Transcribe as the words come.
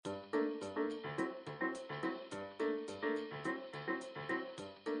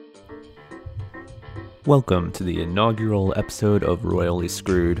Welcome to the inaugural episode of Royally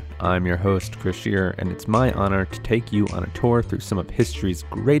Screwed. I'm your host, Chris Shear, and it's my honor to take you on a tour through some of history's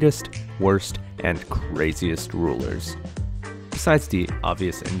greatest, worst, and craziest rulers. Besides the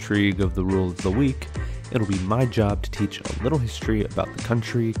obvious intrigue of the rule of the week, it'll be my job to teach a little history about the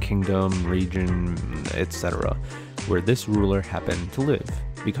country, kingdom, region, etc., where this ruler happened to live,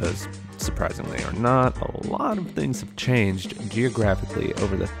 because surprisingly or not, a lot of things have changed geographically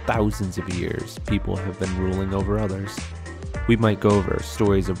over the thousands of years people have been ruling over others. We might go over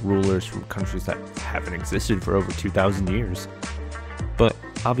stories of rulers from countries that haven't existed for over 2,000 years. But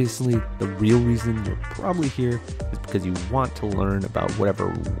obviously, the real reason you're probably here is because you want to learn about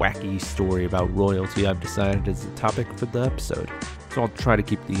whatever wacky story about royalty I've decided is the topic for the episode. So I'll try to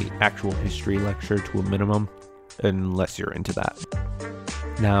keep the actual history lecture to a minimum, unless you're into that.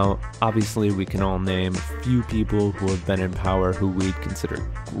 Now, obviously, we can all name a few people who have been in power who we'd consider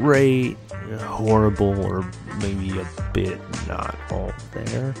great, horrible, or maybe a bit not all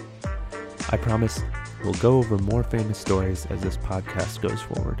there. I promise we'll go over more famous stories as this podcast goes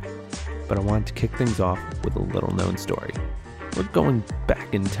forward, but I wanted to kick things off with a little-known story. We're going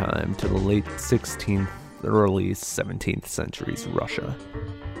back in time to the late 16th, early 17th centuries Russia.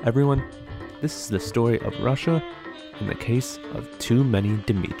 Everyone, this is the story of Russia in the case of too many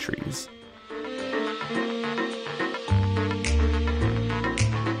Dimitris.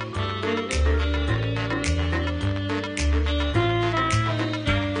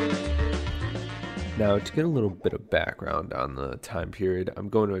 Now, to get a little bit of background on the time period, I'm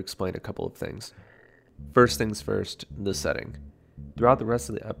going to explain a couple of things. First things first, the setting. Throughout the rest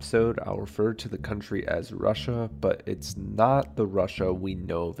of the episode, I'll refer to the country as Russia, but it's not the Russia we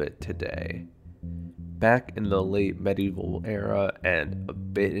know of it today. Back in the late medieval era and a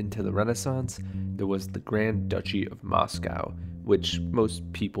bit into the Renaissance, there was the Grand Duchy of Moscow, which most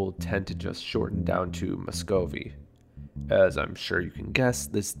people tend to just shorten down to Muscovy. As I'm sure you can guess,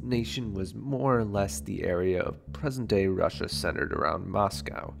 this nation was more or less the area of present-day Russia centered around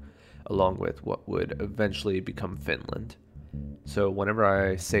Moscow, along with what would eventually become Finland. So whenever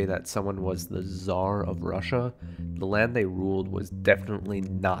I say that someone was the Tsar of Russia, the land they ruled was definitely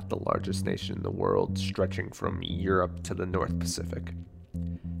not the largest nation in the world, stretching from Europe to the North Pacific.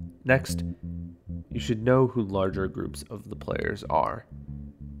 Next, you should know who larger groups of the players are.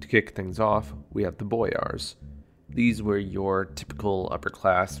 To kick things off, we have the boyars. These were your typical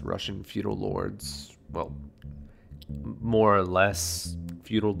upper-class Russian feudal lords, well, more or less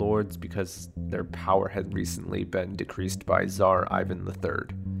feudal lords because their power had recently been decreased by Tsar Ivan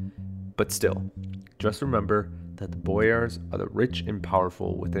III. But still, just remember that the boyars are the rich and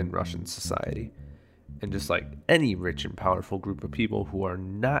powerful within Russian society. And just like any rich and powerful group of people who are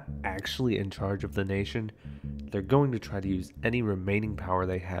not actually in charge of the nation, they're going to try to use any remaining power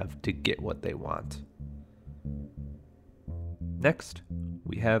they have to get what they want. Next,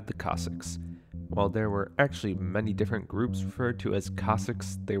 we have the Cossacks. While there were actually many different groups referred to as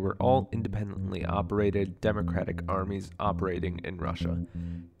Cossacks, they were all independently operated democratic armies operating in Russia.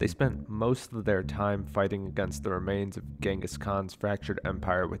 They spent most of their time fighting against the remains of Genghis Khan's fractured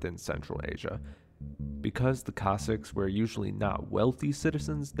empire within Central Asia. Because the Cossacks were usually not wealthy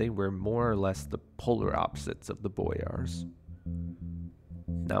citizens, they were more or less the polar opposites of the boyars.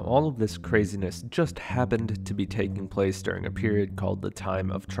 Now, all of this craziness just happened to be taking place during a period called the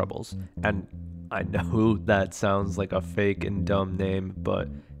Time of Troubles, and I know that sounds like a fake and dumb name, but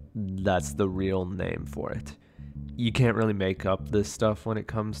that's the real name for it. You can't really make up this stuff when it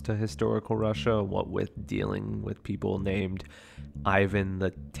comes to historical Russia, what with dealing with people named Ivan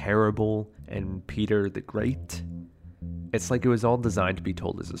the Terrible and Peter the Great. It's like it was all designed to be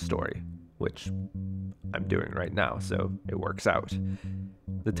told as a story, which I'm doing right now, so it works out.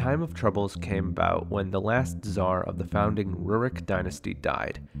 The Time of Troubles came about when the last Tsar of the founding Rurik dynasty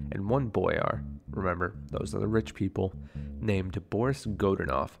died, and one boyar, remember, those are the rich people, named Boris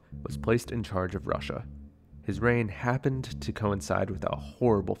Godunov, was placed in charge of Russia. His reign happened to coincide with a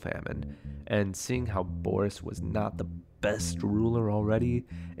horrible famine, and seeing how Boris was not the best ruler already,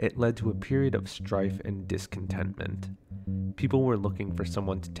 it led to a period of strife and discontentment. People were looking for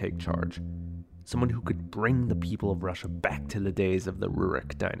someone to take charge. Someone who could bring the people of Russia back to the days of the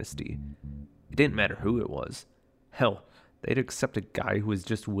Rurik dynasty. It didn't matter who it was. Hell, they'd accept a guy who was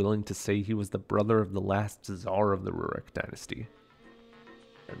just willing to say he was the brother of the last Tsar of the Rurik dynasty.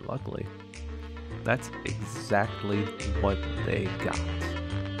 And luckily, that's exactly what they got.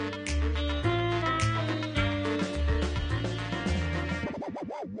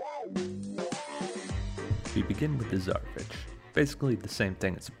 We begin with the Tsarevich, basically the same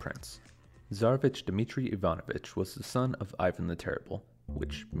thing as a prince. Tsarevich Dmitry Ivanovich was the son of Ivan the Terrible,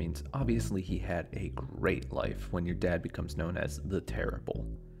 which means obviously he had a great life when your dad becomes known as the Terrible.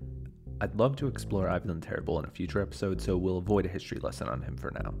 I'd love to explore Ivan the Terrible in a future episode, so we'll avoid a history lesson on him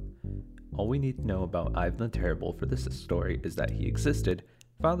for now. All we need to know about Ivan the Terrible for this story is that he existed,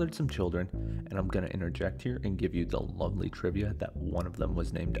 fathered some children, and I'm going to interject here and give you the lovely trivia that one of them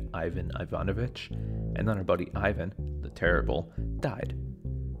was named Ivan Ivanovich, and then our buddy Ivan, the Terrible, died.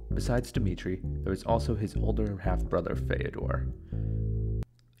 Besides Dmitri, there was also his older half-brother Fyodor.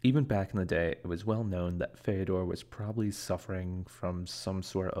 Even back in the day, it was well known that Fyodor was probably suffering from some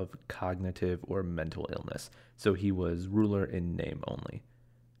sort of cognitive or mental illness, so he was ruler in name only.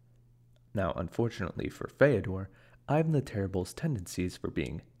 Now, unfortunately for Fyodor, Ivan the Terrible's tendencies for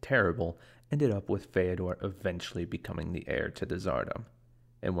being terrible ended up with Fyodor eventually becoming the heir to the Tsardom.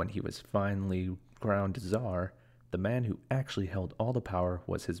 And when he was finally crowned Tsar, the man who actually held all the power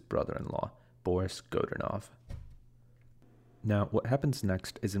was his brother-in-law, Boris Godunov. Now, what happens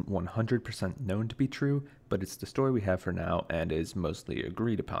next isn't 100% known to be true, but it's the story we have for now and is mostly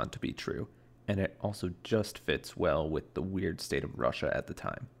agreed upon to be true, and it also just fits well with the weird state of Russia at the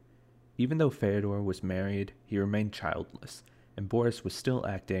time. Even though Fyodor was married, he remained childless, and Boris was still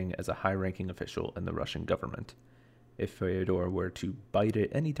acting as a high-ranking official in the Russian government. If Fyodor were to bite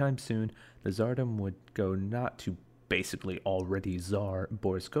it anytime soon, the Tsardom would go not to basically already Tsar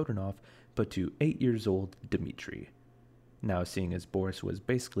Boris Godunov, but to 8-year-old Dmitri. Now, seeing as Boris was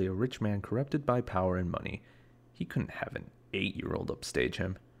basically a rich man corrupted by power and money, he couldn't have an 8-year-old upstage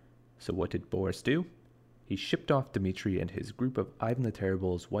him. So what did Boris do? He shipped off Dmitri and his group of Ivan the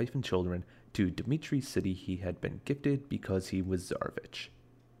Terrible's wife and children to Dmitri's city he had been gifted because he was Tsarevich.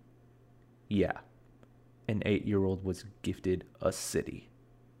 Yeah, an 8-year-old was gifted a city.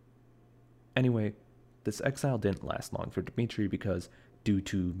 Anyway, this exile didn't last long for Dmitri because, due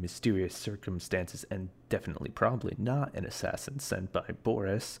to mysterious circumstances and definitely probably not an assassin sent by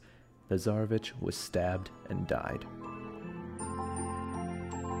Boris, the Tsarevich was stabbed and died.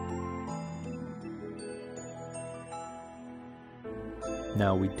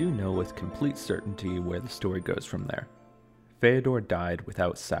 Now, we do know with complete certainty where the story goes from there. Fyodor died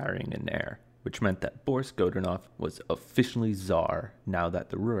without siring an heir, which meant that Boris Godunov was officially Tsar now that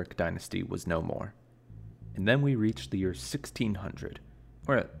the Rurik dynasty was no more. And then we reached the year 1600,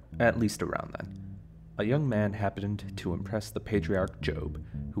 or at least around then. A young man happened to impress the Patriarch Job,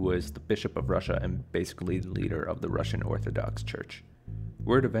 who was the Bishop of Russia and basically the leader of the Russian Orthodox Church.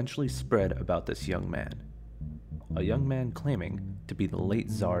 Word eventually spread about this young man. A young man claiming to be the late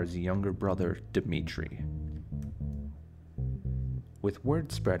Tsar's younger brother, Dmitri. With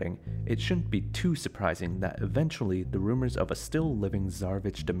word spreading, it shouldn't be too surprising that eventually the rumors of a still living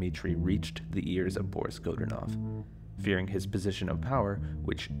Tsarevich Dmitri reached the ears of Boris Godunov. Fearing his position of power,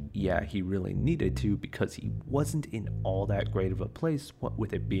 which, yeah, he really needed to because he wasn't in all that great of a place, what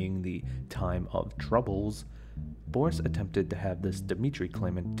with it being the time of troubles, Boris attempted to have this Dmitri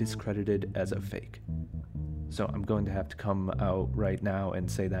claimant discredited as a fake. So I'm going to have to come out right now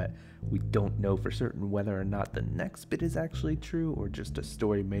and say that we don't know for certain whether or not the next bit is actually true or just a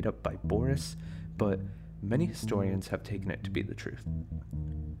story made up by Boris, but many historians have taken it to be the truth.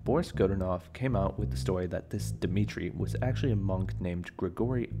 Boris Godunov came out with the story that this Dmitri was actually a monk named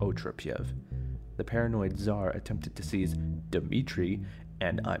Grigory Otrepyev. The paranoid Tsar attempted to seize Dmitri,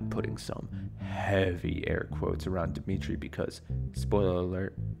 and I'm putting some heavy air quotes around Dmitri because, spoiler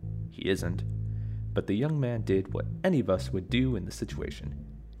alert, he isn't. But the young man did what any of us would do in the situation.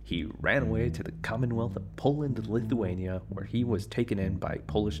 He ran away to the Commonwealth of Poland and Lithuania, where he was taken in by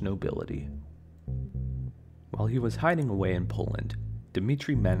Polish nobility. While he was hiding away in Poland,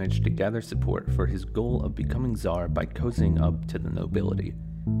 Dmitri managed to gather support for his goal of becoming Tsar by cozying up to the nobility.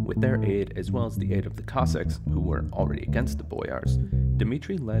 With their aid, as well as the aid of the Cossacks, who were already against the boyars,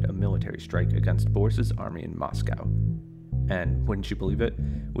 Dmitri led a military strike against Boris's army in Moscow. And, wouldn't you believe it,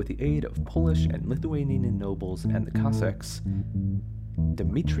 with the aid of Polish and Lithuanian nobles and the Cossacks,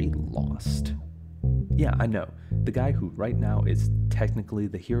 Dmitri lost. Yeah, I know, the guy who right now is technically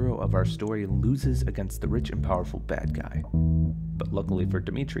the hero of our story loses against the rich and powerful bad guy. But luckily for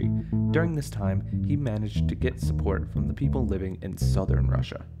Dmitri, during this time, he managed to get support from the people living in southern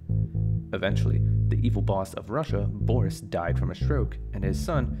Russia. Eventually, the evil boss of Russia, Boris, died from a stroke, and his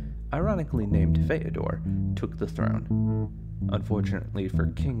son, ironically named Fyodor, took the throne. Unfortunately for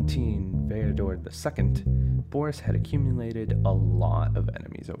King Teen Fyodor II, Boris had accumulated a lot of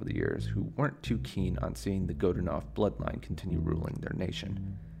enemies over the years who weren't too keen on seeing the Godunov bloodline continue ruling their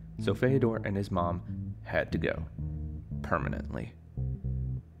nation. So Fyodor and his mom had to go. Permanently.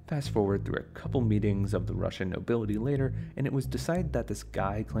 Fast forward through a couple meetings of the Russian nobility later, and it was decided that this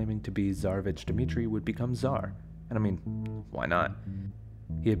guy claiming to be Tsarevich Dmitri would become Tsar, And I mean, why not?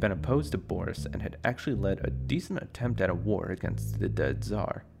 He had been opposed to Boris and had actually led a decent attempt at a war against the dead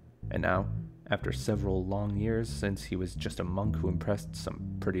Tsar. And now, after several long years since he was just a monk who impressed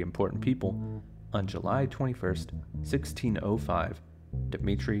some pretty important people, on July 21st, 1605,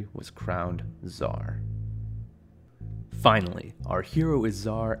 Dmitri was crowned Tsar. Finally, our hero is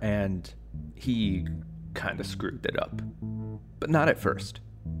Tsar, and he kinda screwed it up. But not at first.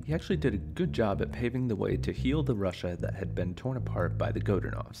 He actually did a good job at paving the way to heal the Russia that had been torn apart by the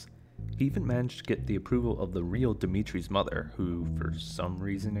Godunovs. He even managed to get the approval of the real Dmitri's mother, who for some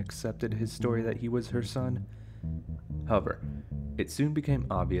reason accepted his story that he was her son. However, it soon became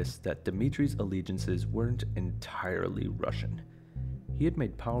obvious that Dmitri's allegiances weren't entirely Russian. He had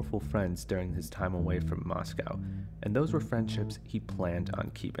made powerful friends during his time away from Moscow, and those were friendships he planned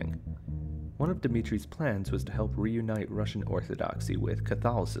on keeping. One of Dmitri's plans was to help reunite Russian Orthodoxy with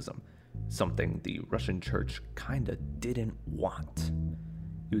Catholicism, something the Russian Church kinda didn't want.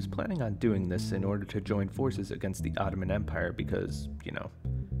 He was planning on doing this in order to join forces against the Ottoman Empire because,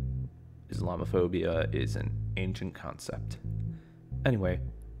 Islamophobia is an ancient concept. Anyway,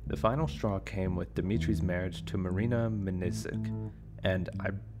 the final straw came with Dmitri's marriage to Marina Mniszek, and I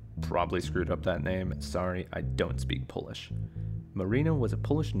probably screwed up that name, sorry, I don't speak Polish. Marina was a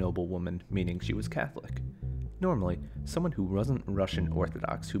Polish noblewoman, meaning she was Catholic. Normally, someone who wasn't Russian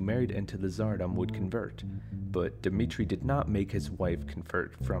Orthodox who married into the Tsardom would convert, but Dmitri did not make his wife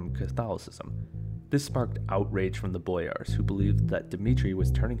convert from Catholicism. This sparked outrage from the boyars, who believed that Dmitri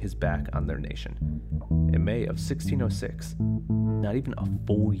was turning his back on their nation. In May of 1606, not even a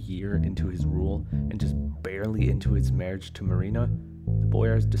full year into his rule and just barely into his marriage to Marina, the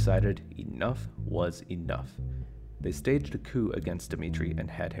boyars decided enough was enough. They staged a coup against Dmitri and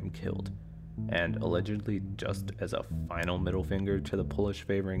had him killed. And allegedly, just as a final middle finger to the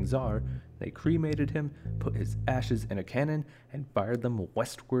Polish-favoring Tsar, they cremated him, put his ashes in a cannon, and fired them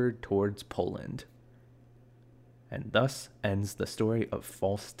westward towards Poland. And thus ends the story of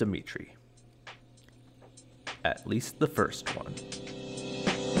False Dmitri. At least the first one.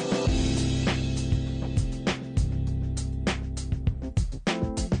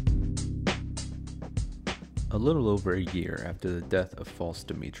 A little over a year after the death of False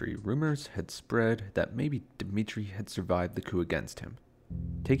Dmitri, rumors had spread that maybe Dmitri had survived the coup against him.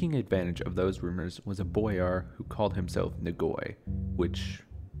 Taking advantage of those rumors was a boyar who called himself Negoy, which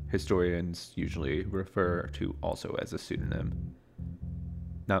historians usually refer to also as a pseudonym.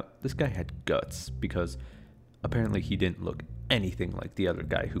 Now, this guy had guts because apparently he didn't look anything like the other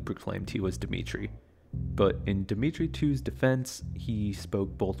guy who proclaimed he was Dmitri. But in Dmitri II's defense, he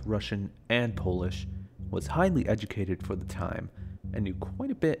spoke both Russian and Polish, was highly educated for the time, and knew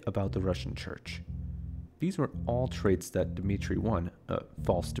quite a bit about the Russian Church. These were all traits that Dmitri I,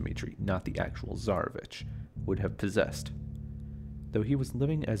 false Dmitri, not the actual Tsarevich, would have possessed. Though he was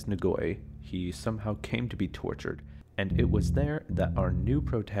living as Negoy, he somehow came to be tortured, and it was there that our new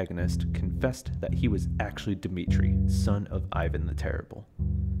protagonist confessed that he was actually Dmitri, son of Ivan the Terrible.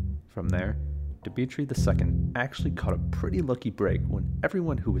 From there, Dmitri II actually caught a pretty lucky break when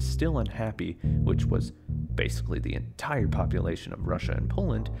everyone who was still unhappy, which was basically the entire population of Russia and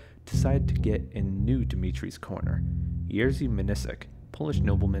Poland, decided to get in new Dmitri's corner. Jerzy Mniszek, Polish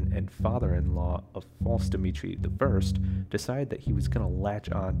nobleman and father-in-law of false Dmitri I, decided that he was going to latch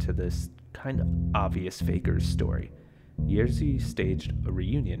on to this kind of obvious faker's story. Jerzy staged a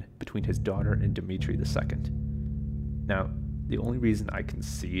reunion between his daughter and Dmitri II. Now, the only reason I can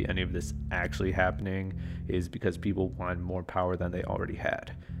see any of this actually happening is because people wanted more power than they already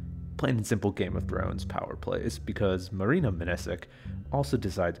had. Plain and simple Game of Thrones power plays, because Marina Mniszek also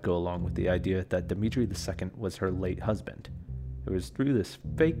decided to go along with the idea that Dmitri II was her late husband. It was through this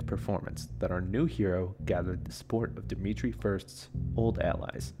fake performance that our new hero gathered the support of Dmitri I's old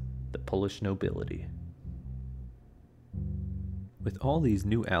allies, the Polish nobility. With all these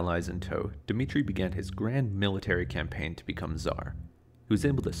new allies in tow, Dmitri began his grand military campaign to become Tsar. He was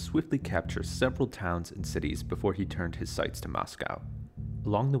able to swiftly capture several towns and cities before he turned his sights to Moscow.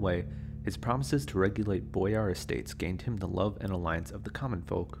 Along the way, his promises to regulate boyar estates gained him the love and alliance of the common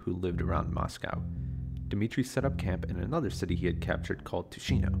folk who lived around Moscow. Dmitri set up camp in another city he had captured called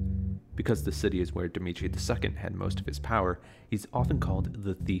Tushino. Because the city is where Dmitri II had most of his power, he's often called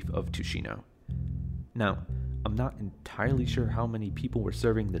the Thief of Tushino. Now, I'm not entirely sure how many people were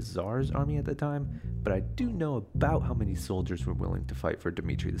serving the Tsar's army at the time, but I do know about how many soldiers were willing to fight for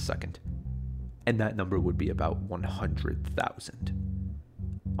Dmitri II. And that number would be about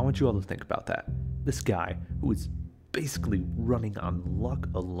 100,000. I want you all to think about that. This guy, who was basically running on luck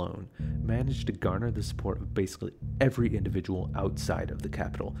alone, managed to garner the support of basically every individual outside of the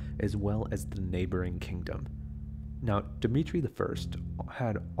capital, as well as the neighboring kingdom. Now, Dmitri I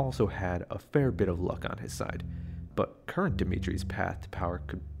had also had a fair bit of luck on his side, but current Dmitri's path to power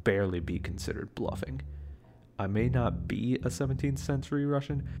could barely be considered bluffing. I may not be a 17th century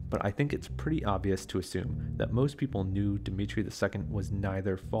Russian, but I think it's pretty obvious to assume that most people knew Dmitri II was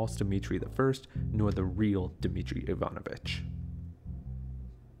neither false Dmitri I nor the real Dmitri Ivanovich.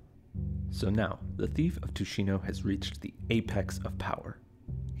 So now, the Thief of Tushino has reached the apex of power.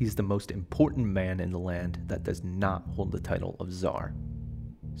 He's the most important man in the land that does not hold the title of Tsar.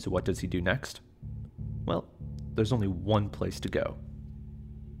 So what does he do next? Well, there's only one place to go.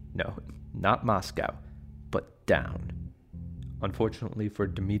 No, not Moscow, but down. Unfortunately for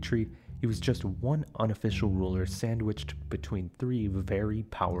Dmitri, he was just one unofficial ruler sandwiched between three very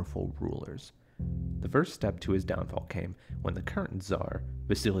powerful rulers. The first step to his downfall came when the current Tsar,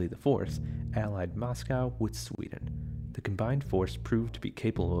 Vasily IV, allied Moscow with Sweden. The combined force proved to be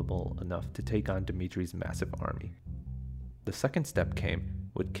capable enough to take on Dmitri's massive army. The second step came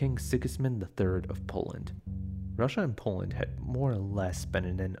with King Sigismund III of Poland. Russia and Poland had more or less been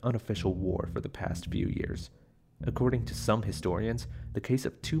in an unofficial war for the past few years. According to some historians, the case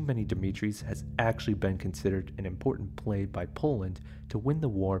of too many Dmitris has actually been considered an important play by Poland to win the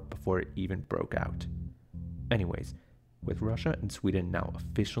war before it even broke out. Anyways, with Russia and Sweden now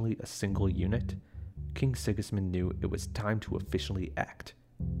officially a single unit, King Sigismund knew it was time to officially act.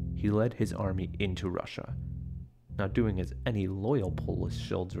 He led his army into Russia. Not doing as any loyal Polish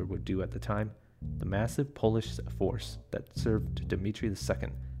soldier would do at the time, the massive Polish force that served Dmitri II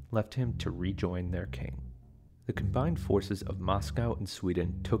left him to rejoin their king. The combined forces of Moscow and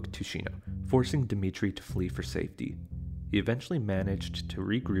Sweden took Tushino, forcing Dmitri to flee for safety. He eventually managed to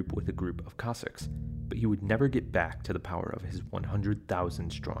regroup with a group of Cossacks, but he would never get back to the power of his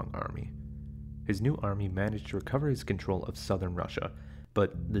 100,000 strong army. His new army managed to recover his control of southern Russia,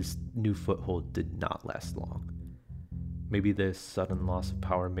 but this new foothold did not last long. Maybe this sudden loss of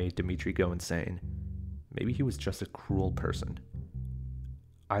power made Dmitri go insane. Maybe he was just a cruel person.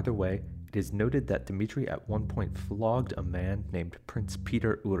 Either way, it is noted that Dmitri at one point flogged a man named Prince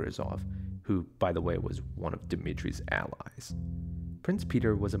Peter Urazov, who, by the way, was one of Dmitri's allies. Prince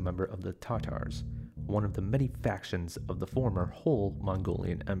Peter was a member of the Tatars, one of the many factions of the former whole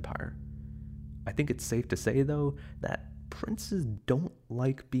Mongolian Empire. I think it's safe to say, though, that princes don't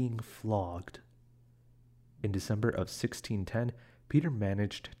like being flogged. In December of 1610, Peter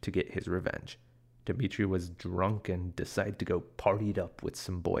managed to get his revenge. Dmitri was drunk and decided to go party it up with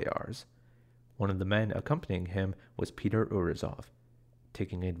some boyars. One of the men accompanying him was Peter Urazov.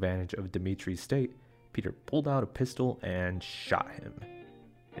 Taking advantage of Dmitri's state, Peter pulled out a pistol and shot him.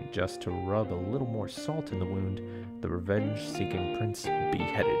 And just to rub a little more salt in the wound, the revenge-seeking prince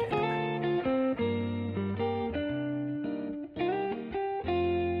beheaded him.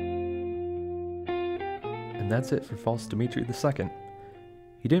 And that's it for false Dmitri II.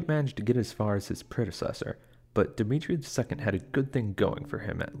 He didn't manage to get as far as his predecessor, but Dmitri II had a good thing going for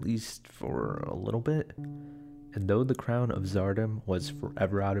him, at least for a little bit. And though the crown of Tsardom was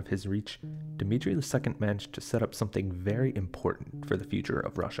forever out of his reach, Dmitri II managed to set up something very important for the future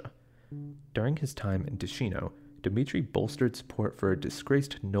of Russia. During his time in Tushino, Dmitri bolstered support for a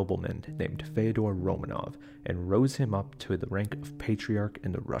disgraced nobleman named Fyodor Romanov and rose him up to the rank of patriarch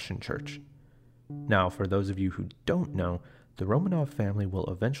in the Russian Church. Now, for those of you who don't know, the Romanov family will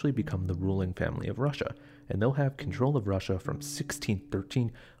eventually become the ruling family of Russia, and they'll have control of Russia from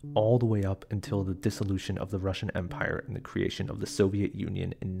 1613 all the way up until the dissolution of the Russian Empire and the creation of the Soviet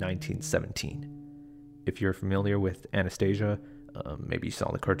Union in 1917. If you're familiar with Anastasia, maybe you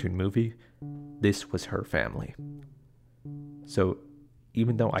saw the cartoon movie, this was her family. So,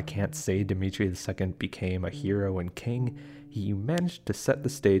 even though I can't say Dmitri II became a hero and king, he managed to set the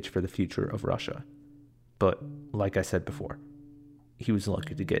stage for the future of Russia. But, like I said before, he was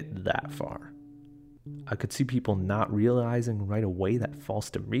lucky to get that far. I could see people not realizing right away that false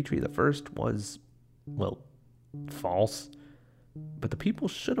Dmitri I was, well, false. But the people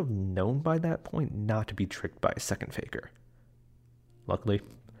should have known by that point not to be tricked by a second faker. Luckily,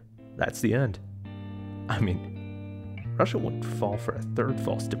 that's the end. I mean, Russia wouldn't fall for a third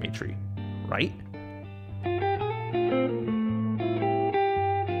false Dmitri, right?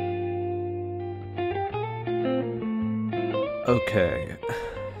 Okay,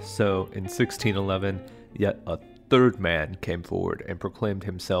 so in 1611, yet a third man came forward and proclaimed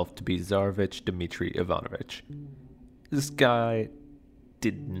himself to be Tsarevich Dmitri Ivanovich. This guy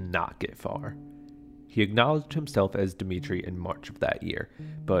did not get far. He acknowledged himself as Dmitri in March of that year,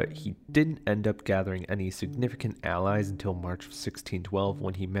 but he didn't end up gathering any significant allies until March of 1612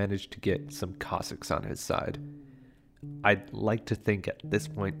 when he managed to get some Cossacks on his side. I'd like to think at this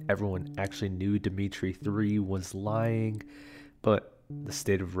point everyone actually knew Dmitri III was lying, but the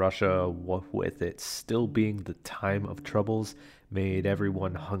state of Russia, with it still being the time of troubles, made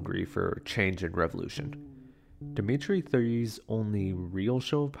everyone hungry for change and revolution. Dmitri III's only real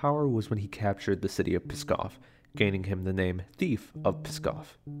show of power was when he captured the city of Pskov, gaining him the name Thief of Pskov.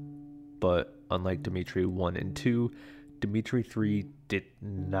 But unlike Dmitri I and II, Dmitri III did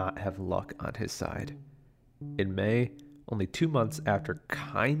not have luck on his side. In May, only 2 months after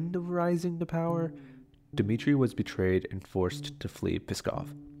kind of rising to power, Dmitri was betrayed and forced to flee Pskov.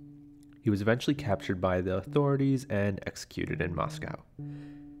 He was eventually captured by the authorities and executed in Moscow.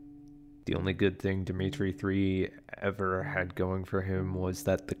 The only good thing Dmitri III ever had going for him was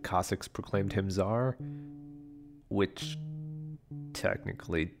that the Cossacks proclaimed him Tsar, which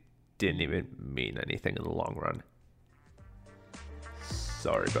technically didn't even mean anything in the long run.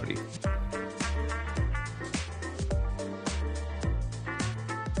 Sorry, buddy.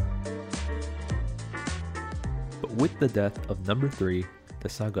 But with the death of number 3, the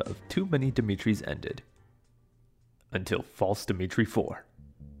saga of too many Dimitris ended. Until false Dmitri IV.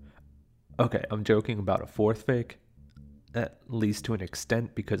 Okay, I'm joking about a 4th fake, at least to an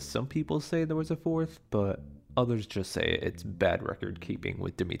extent, because some people say there was a 4th, but others just say it's bad record keeping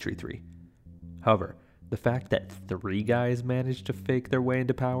with Dmitri III. However, the fact that 3 guys managed to fake their way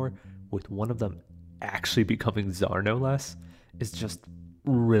into power, with one of them actually becoming Tsar no less, is just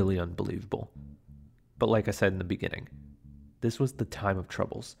really unbelievable. But like I said in the beginning, this was the time of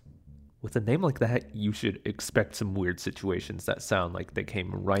troubles. With a name like that, you should expect some weird situations that sound like they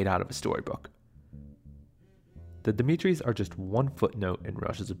came right out of a storybook. The Dimitris are just one footnote in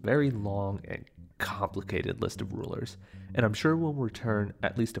Russia's very long and complicated list of rulers, and I'm sure we'll return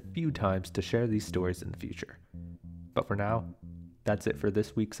at least a few times to share these stories in the future. But for now, that's it for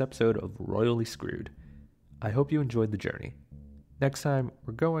this week's episode of Royally Screwed. I hope you enjoyed the journey. Next time,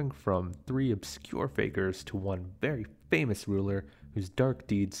 we're going from 3 obscure fakers to one very famous ruler whose dark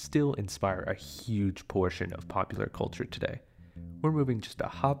deeds still inspire a huge portion of popular culture today. We're moving just a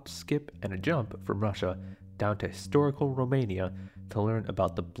hop, skip, and a jump from Russia down to historical Romania to learn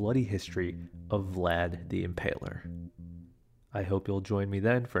about the bloody history of Vlad the Impaler. I hope you'll join me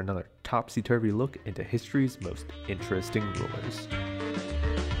then for another topsy-turvy look into history's most interesting rulers.